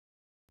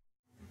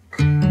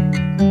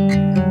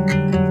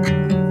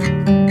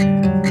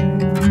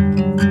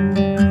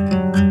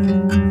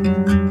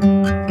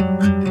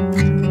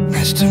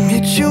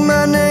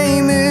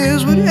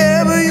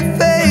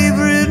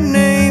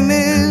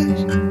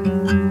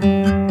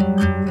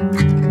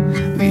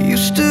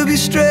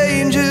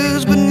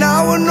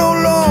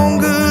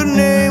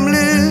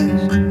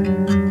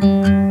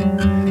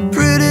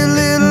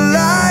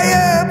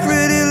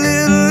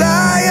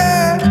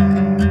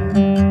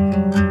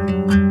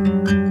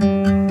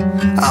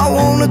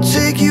wanna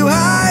take you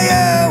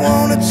higher,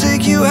 wanna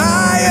take you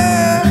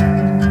higher.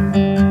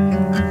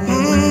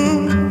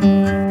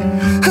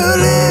 Her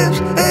lips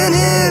and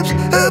hips,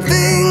 her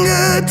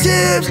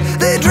fingertips,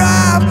 they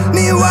drive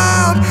me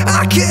wild,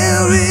 I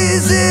can't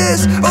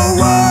resist. Oh,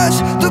 what's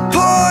the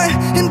point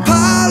in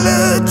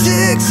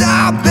politics?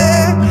 I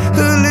bet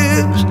her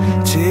lips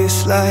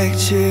taste like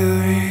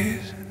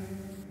cherries.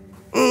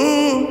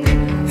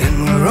 And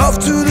we're off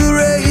to the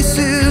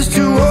races,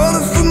 to all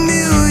the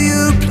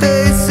familiar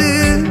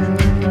places.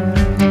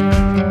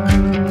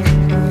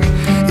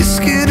 It's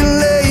getting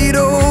late,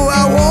 oh,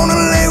 I wanna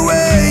lay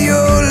where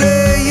you're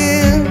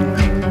laying.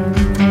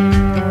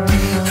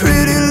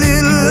 Pretty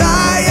little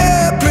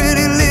liar,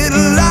 pretty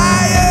little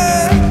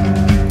liar.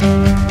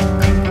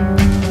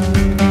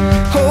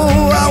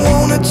 Oh, I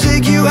wanna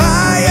take you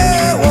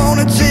higher,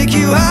 wanna take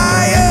you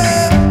higher.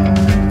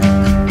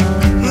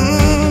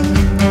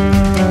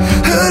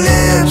 Her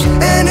lips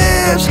and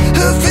hips,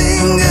 her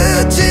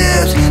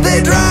fingertips, they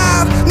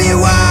drive me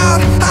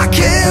wild, I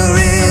can't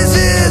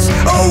resist.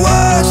 Oh,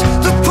 what's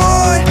the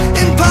point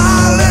in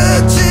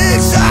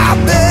politics? I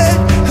bet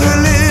her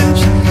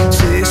lips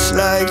taste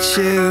like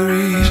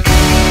cherries.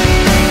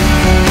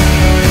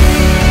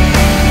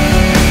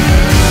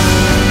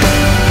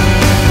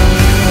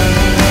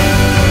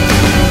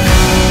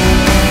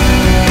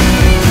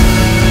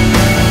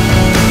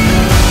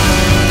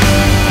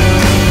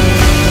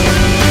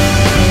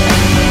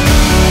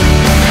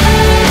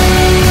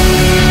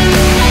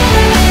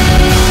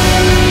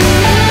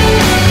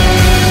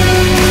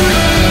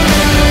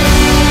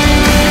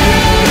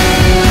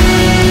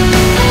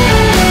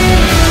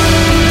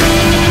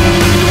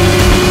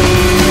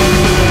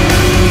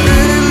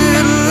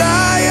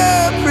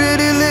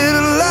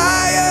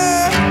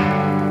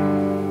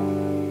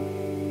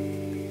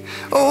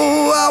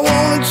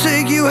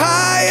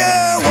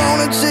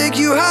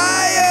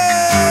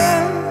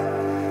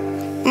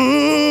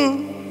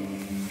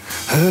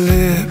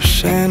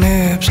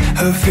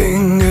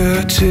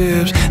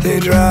 Fingertips, they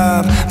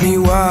drive me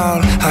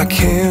wild, I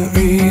can't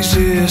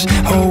resist.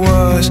 Oh,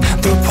 what's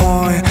the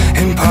point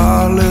in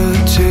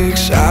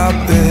politics? I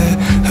bet